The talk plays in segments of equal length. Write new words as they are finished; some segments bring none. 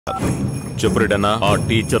చెప్పురేటన్నా ఆ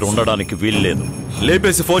టీచర్ ఉండడానికి వీల్లేదు.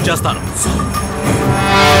 లేపేసి ఫోన్ చేస్తాను.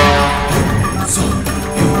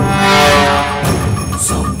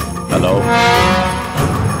 హలో,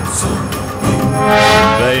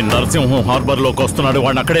 నరసింహం హార్బర్ లోకి వస్తున్నాడు,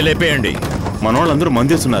 వాడిని అక్కడే లేపేయండి. మనోళ్ళందరూ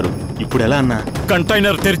మందేస్తున్నారు. ఇప్పుడు ఎలా అన్నా?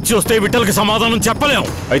 కంటైనర్ తెరిచి వస్తే విఠల్కి సమాధానం చెప్పలేం.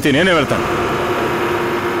 అయితే నేనే వెళ్తాను.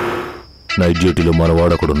 నైట్ డ్యూటీలో మన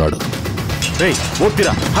వాడొకడున్నాడు.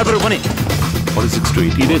 ఓపిరా హార్బర్ పని 46 to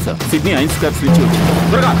 8 ఇదే సార్. సిడ్నీ ఐన్స్ క్యాబ్ స్విచ్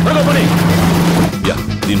త్వరగా త్వరగా పని. యా,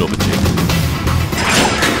 దీన్ని ఓపెన్ చేయండి.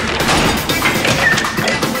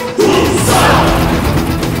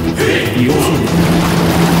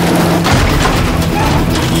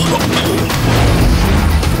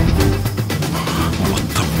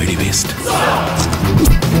 మొత్తం వెడి వేస్ట్.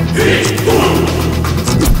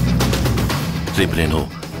 రేపు నేను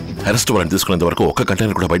అరెస్ట్ వారెంట్ తీసుకునేంత వరకు ఒక్క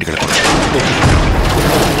కంటైనర్ కూడా బయటకు వెళ్ళకూడదు.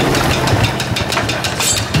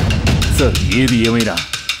 సార్, ఏది ఏమైనా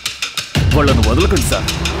వాళ్ళను వదలకండి సార్.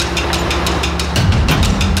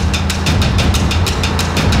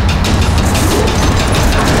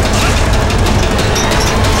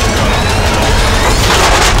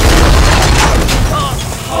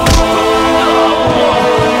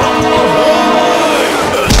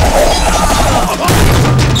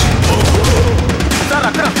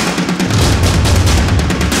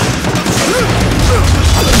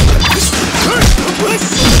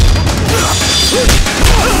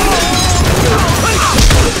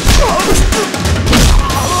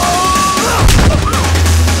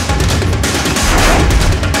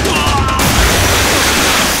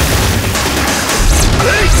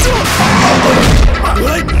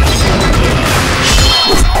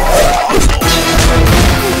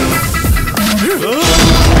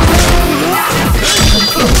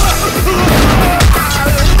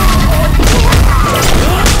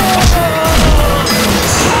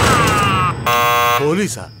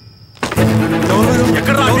 పోలీసా?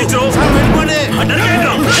 ఎక్కడ రాజు?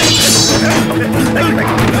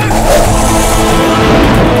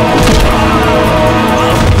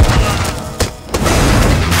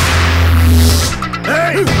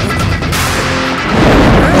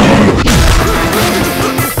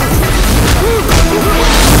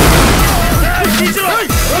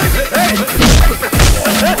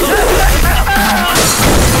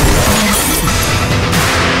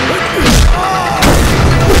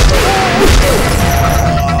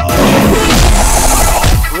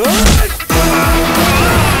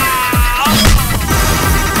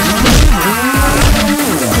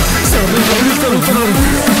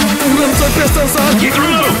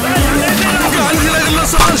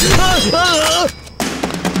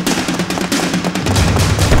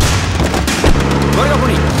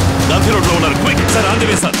 గాంధీ రోడ్ లో ఉన్నారు. Sir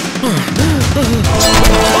ఆంధ్రవే sir.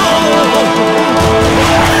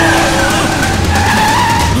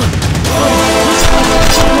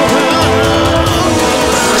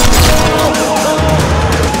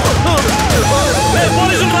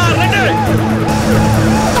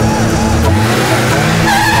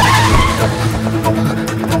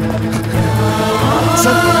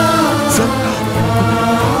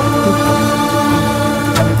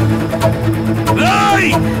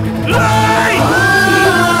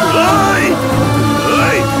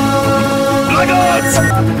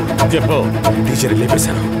 చెప్పు. టీచర్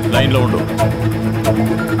లేపేశాను. లైన్ లో ఉండు.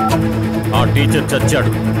 ఆ టీచర్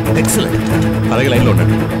చచ్చాడు. ఎక్సలెంట్. అలాగే లైన్ లో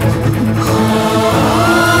ఉండండి.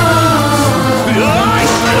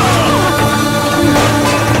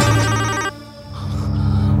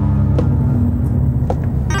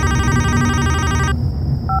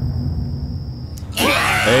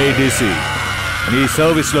 ఏడీసీ, నీ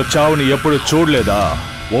సర్వీస్ లో చావుని ఎప్పుడు చూడలేదా?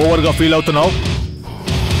 ఓవర్ గా ఫీల్ అవుతున్నావు?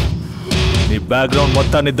 నీ బ్యాక్గ్రౌండ్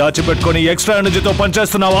మొత్తాన్ని దాచిపెట్టుకొని ఎక్స్ట్రా ఎనర్జీతో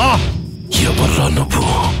పనిచేస్తున్నావా? ఎవర్రా నువ్వు?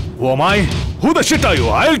 Oh my, who the shit are you?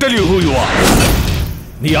 I will tell you who you are.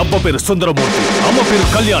 నీ అబ్బ పేరు సుందరమూర్తి, అమ్మ పేరు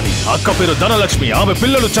కళ్యాణి, అక్క పేరు ధనలక్ష్మి, ఆమె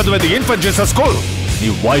పిల్లలు చదివేది ఇన్ఫెంట్ చేసే స్కూల్. నీ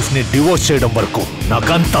వైఫ్ ని డివోర్స్ చేయడం వరకు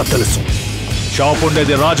నాకంతా తెలుసు. షాప్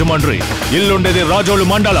ఉండేది రాజమండ్రి, ఇల్లుండేది రాజోలు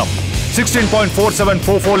మండలం.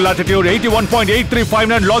 16.4744 లాటిట్యూడ్,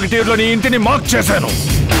 81.8359 లాంగిట్యూడ్ లో నీ ఇంటిని మార్క్ చేశాను.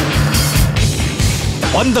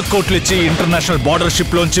 100 కోట్లు ఇచ్చి ఇంటర్నేషనల్ బార్డర్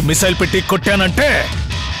షిప్ లోంచి మిసైల్ పెట్టి కొట్టానంటే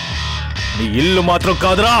నీ ఇల్లు మాత్రం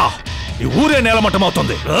కాదురా, ఈ ఊరే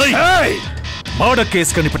నేలమట్టమవుతుంది. మర్డర్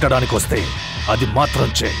కేసు కనిపెట్టడానికి వస్తే అది మాత్రం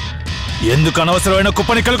చేయి. ఎందుకు అనవసరమైన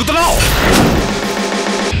కుప్పని కలుగుతున్నావు?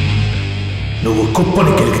 నువ్వు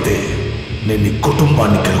కుప్పని కలిగితే నేను నీ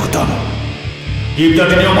కుటుంబాన్ని కలుగుతాను. Keep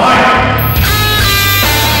that in your mind.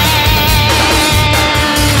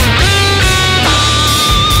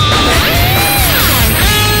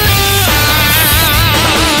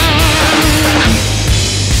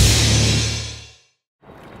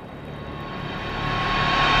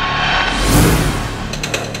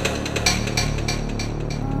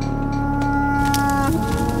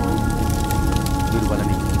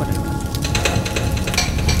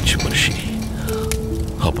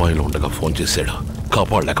 అపాయంలో ఉండగా ఫోన్ చేశాడు,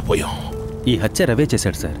 కాపాడలేకపోయాం. ఈ హత్య రవే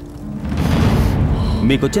చేశాడు సార్.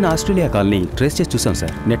 మీకొచ్చిన ఆస్ట్రేలియా కాల్ని ట్రేస్ చేసి చూసాం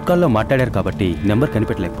సార్. నెట్ కాల్లో మాట్లాడారు కాబట్టి నెంబర్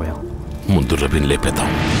కనిపెట్టలేకపోయాం. ముందు రవిని లేపేద్దాం.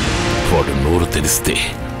 వాడు నోరు తెలిస్తే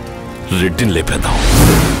రెడ్డిని లేపేద్దాం.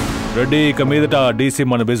 రెడ్డి ఇక మీదట డీసీ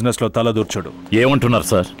మన బిజినెస్ లో తలదూర్చడు. ఏమంటున్నారు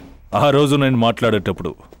సార్? ఆ రోజు నేను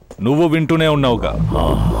మాట్లాడేటప్పుడు నువ్వు వింటూనే ఉన్నావుగా.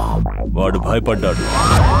 వాడు భయపడ్డాడు.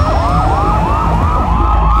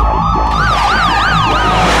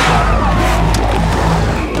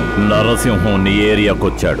 నరసింహం నీ ఏరియాకు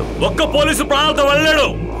వచ్చాడు. ఒక్క పోలీసు ప్రాణాలతో వెళ్ళాడు.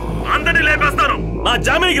 అందరినీ లేపేస్తాను. నా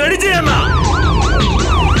జామీనికి రెడీ చేయన్నా.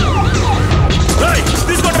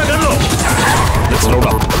 తీసుకుంటా gun.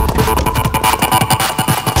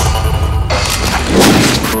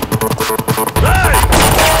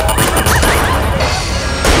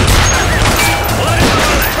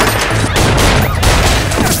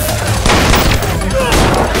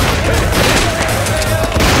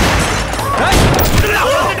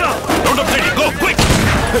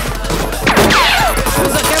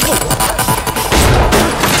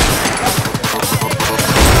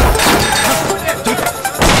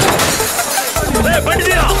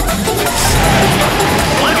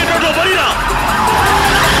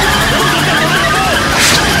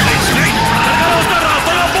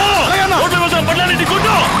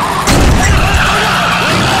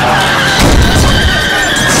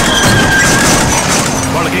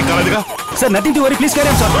 Sir nothing to worry, please carry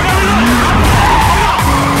on sir.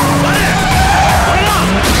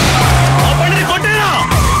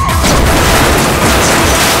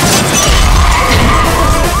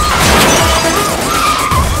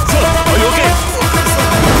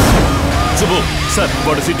 Sir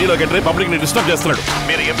వాడు సిటీలోకి ఎంటర్ పబ్లిక్ ని డిస్టర్బ్ చేస్తున్నాడు.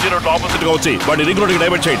 మీరు ఎంజీ రోడ్ ఆపోజిట్ గా వచ్చి వాడిని రింగ్ రోడ్ కి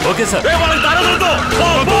డైవర్ట్ చేయండి. Okay sir.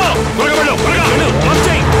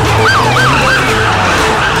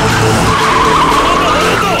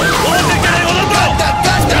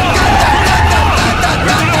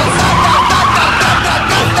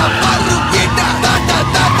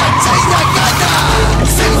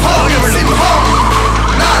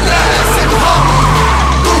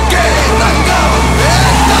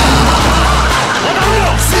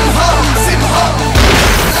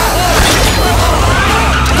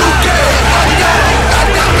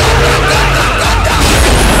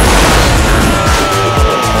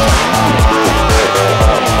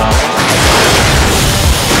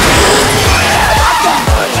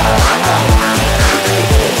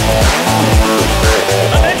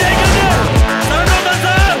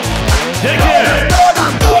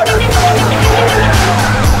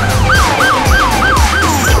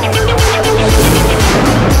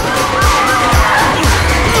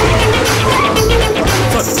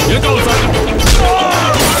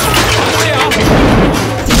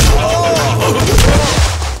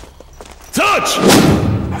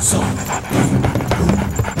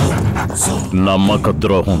 నమ్మక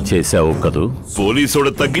ద్రోహం చేశావు కదూ. పోలీసుడు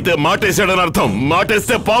తగ్గితే మాటేశాడని అర్థం,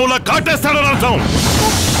 మాటేస్తే పావులా కాటేస్తాడని అర్థం.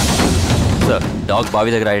 సార్ డాగ్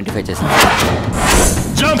బావి దగ్గర ఐడెంటిఫై చేశాను.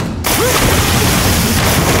 జంప్.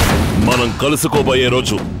 మనం కలుసుకోబోయే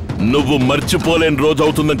రోజు నువ్వు మర్చిపోలేని రోజు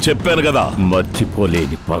అవుతుందని చెప్పాను కదా.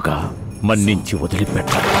 మర్చిపోలేని పగ మన్నించి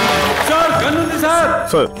వదిలిపెట్టాలి.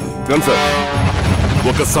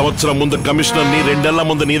 ఒక సంవత్సరం ముందు కమిషనర్ ని, 2 నెలల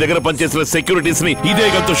ముందు నీ దగ్గర పనిచేసిన సెక్యూరిటీస్ ని ఇదే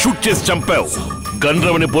గంతో షూట్ చేసి చంపావు.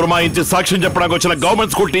 గన్రవిని పురమాయించి సాక్ష్యం చెప్పడానికి వచ్చిన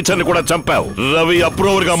గవర్నమెంట్ స్కూల్ టీచర్ ని కూడా చంపావు. రవి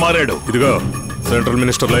అప్రూవర్ గా మారాడు. ఇదిగో సెంట్రల్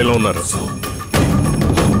మినిస్టర్ లైన్ లో ఉన్నారు.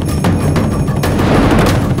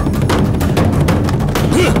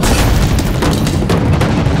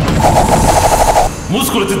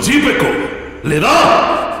 మూసుకొచ్చి జీపెక్కు లేదా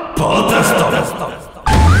పాతేస్తా.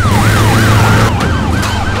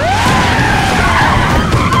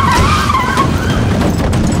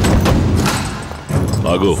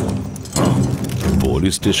 ఆగో,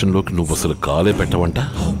 పోలీస్ స్టేషన్ లోకి నువ్వు అసలు కాలే పెట్టవంట.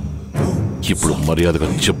 ఇప్పుడు మర్యాదగా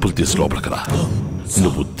చెప్పులు తీసి లోపలికి రా.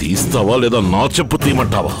 నువ్వు తీస్తావా లేదా నా చెప్పు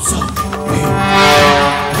తీయమంటావా?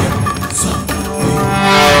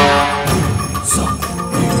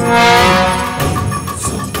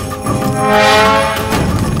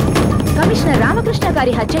 కమిషనర్ రామకృష్ణ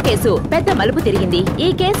గారి హత్య కేసు పెద్ద మలుపు తిరిగింది. ఈ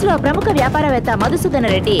కేసులో ప్రముఖ వ్యాపారవేత్త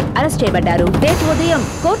మధుసూదన రెడ్డి అరెస్ట్ చేయబడ్డారు. రేపు ఉదయం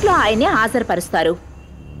కోర్టులో ఆయన్ని హాజరుపరుస్తారు.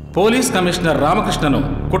 పోలీస్ కమిషనర్ రామకృష్ణను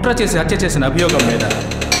కుట్ర చేసి హత్య చేసిన అభియోగం మీద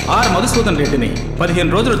మధుసూదన్ రెడ్డిని 15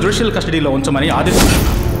 రోజులు జ్యుడిషియల్ కస్టడీలో ఉంచమని ఆదేశించారు.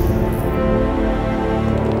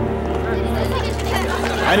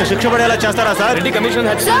 ఆయన శిక్ష పడేలా చేస్తారా సార్? రెడ్డి కమిషన్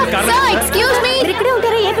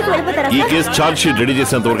ఈ కేసు చార్జ్ షీట్ రెడీ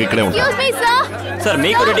చేసేంత వరకు ఇక్కడే ఉంటారు. సార్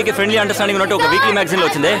మీకు రెడ్డికి ఫ్రెండ్లీ అండర్స్టాండింగ్ ఉన్నట్టు ఒక వీక్లీ మ్యాగజైన్ లో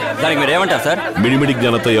వచ్చింది. దానికి మీరు ఏమంటారు సార్? మిడిమిడి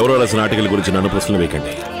జ్ఞానంతో ఎవరో రాసిన ఆర్టికల్ గురించి నన్ను ప్రశ్నలు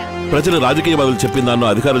వేయకండి. ప్రజలు రాజకీయవాదులు చెప్పిందానో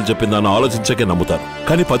అధికారులు చెప్పిందానో ఆలోచించకే నమ్ముతారు.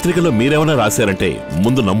 కానీ పత్రికలో మీరేమైనా రాశారంటే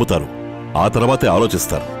ముందు నమ్ముతారు, ఆ తర్వాతే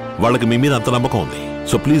ఆలోచిస్తారు. వాళ్ళకి మీ మీద అంత నమ్మకం ఉంది.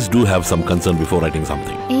 So please do have some concern before writing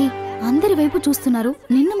something. అందరి వైపు చూస్తున్నారు,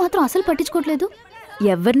 నిన్ను మాత్రం అసలు పట్టించుకోవట్లేదు.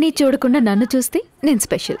 ఎవరిని చూడకుండా నన్ను చూస్తే నేను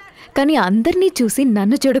స్పెషల్, కానీ అందరినీ చూసి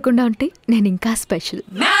నన్ను చూడకుండా ఉంటే నేను ఇంకా special.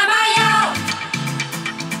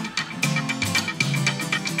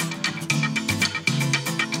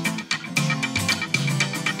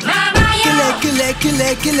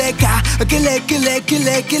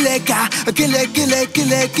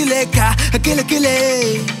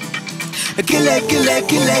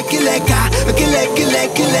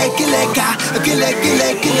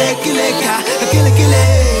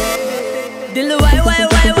 Dil why why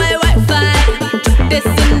why why wi fi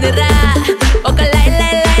చుట్టేసిందిరా ఒక లై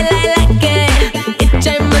లై లై లై లైకే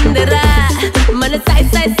ఇచ్చే ముందిరా మన సై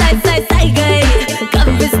సై సై సై సై గై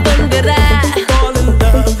కవ్విస్తుందిరా. Fall in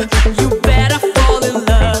love, you better fall in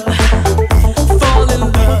love. Fall in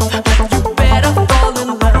love, you better fall in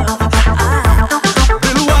love.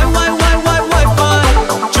 Dil why why why why wi fi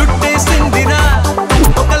చుట్టేసిందిరా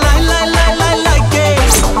ఒక లై లై లై లై లైకే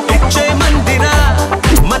ఇచ్చే ముందిరా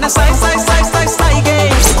మన సై సై సై సై సై గై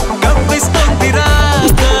కవ్విస్తుందిరా.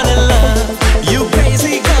 Gotta love, you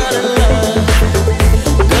crazy gotta love,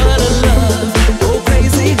 oh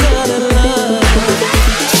crazy gotta love.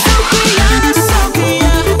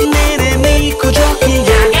 Sokiya, nene neeku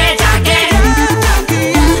jokiya,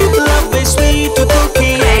 love is sweet to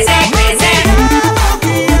tokiya,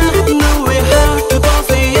 nuve heart to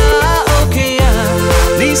bofiya, okiya,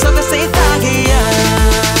 nee soka se tagiya.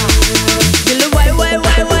 Dil wai wai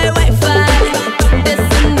wai wai wai fai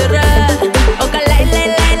చుట్టేసిందిరా ఒక లై లై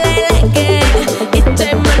లై లై లైకే ఇచ్చే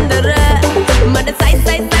ముందరా మన సై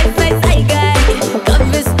సై సై సై సై గై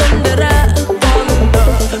కవ్విస్తుందిరా. Fall in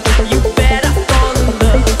love, you better fall in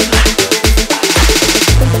love.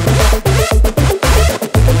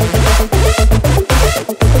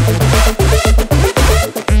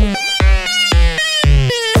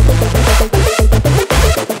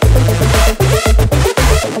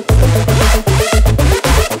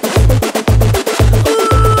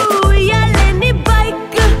 ఉయ్యాలేని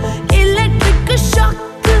bike electric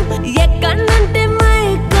shock ఎక్కనంటే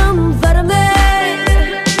మైకం వరమే.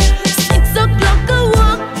 6 o'clock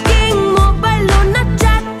walking mobile ఉన్న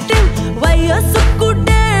chatting వయసుకు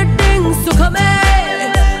డేటింగ్ సుఖమే.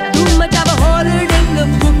 తుమ్మచవ holding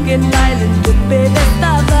book in island తుప్పే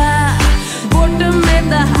తెస్తావా boat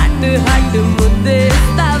మీద హట్ హట్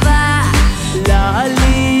ముద్దేస్తావా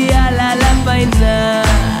లాలి అలల పైన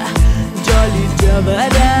జాలి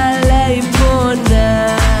జబరాలైపోనా.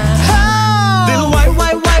 Dil why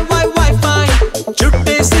why why why wi fi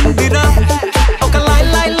చుట్టేసిందిరా ఒక లై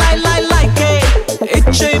లై లై లై లైకే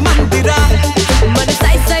ఇచ్చే మందిరా మన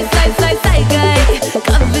సై సై సై సై సై గై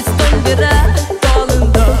కవ్విస్తుందిరా. Fall in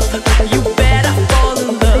love, you better fall in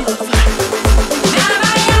love.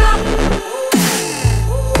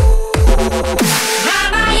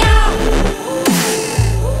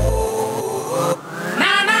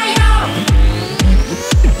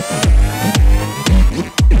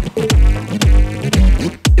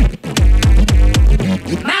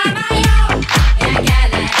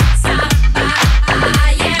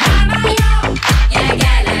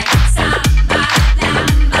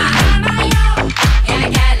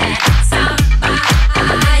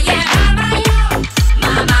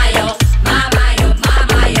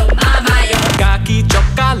 కాకి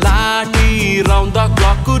చొక్కా లాటి రౌండ్ ద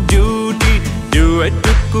క్లాక్ డ్యూటీ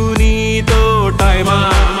డ్యూయెట్టుకు నీతో టైమా.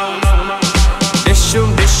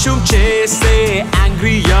 డిష్యూమ్ డిష్యూమ్ చేసే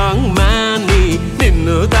యాంగ్రీ యంగ్ మ్యాన్ ని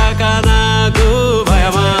నిన్ను దాకా నాకు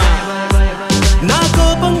భయమా. నా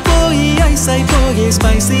కోపం పోయి ఐస్ అయిపోయే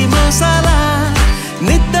స్పైసీ మసాలా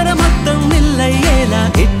నిద్ర మొత్తం నిల్లయ్యేలా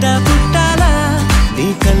ఇట్ట పుట్టాలా. నీ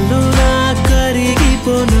కళ్ళు నా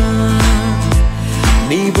కరిగిపోనా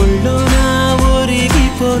నీ ఒళ్ళో నా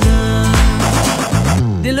ఒరిగిపోనా.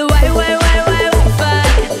 Dil why why why why why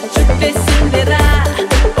చుట్టేసిందిరా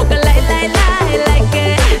ఒక లై లై లై లైకే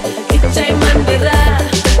ఇచ్చే మందిరా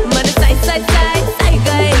మన సై సై సై సై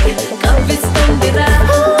గై కవ్విస్తుందిరా.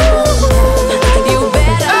 You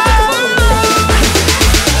better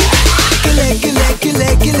kile kile kile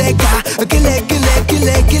kile ka kile kile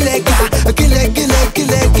kile kile ka kile kile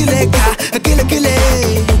kile kile ka kile kile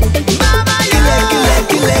mama kile kile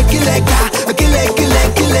kile kile ka kile kile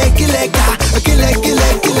kile kile ka kile kile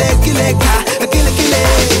kile kile ka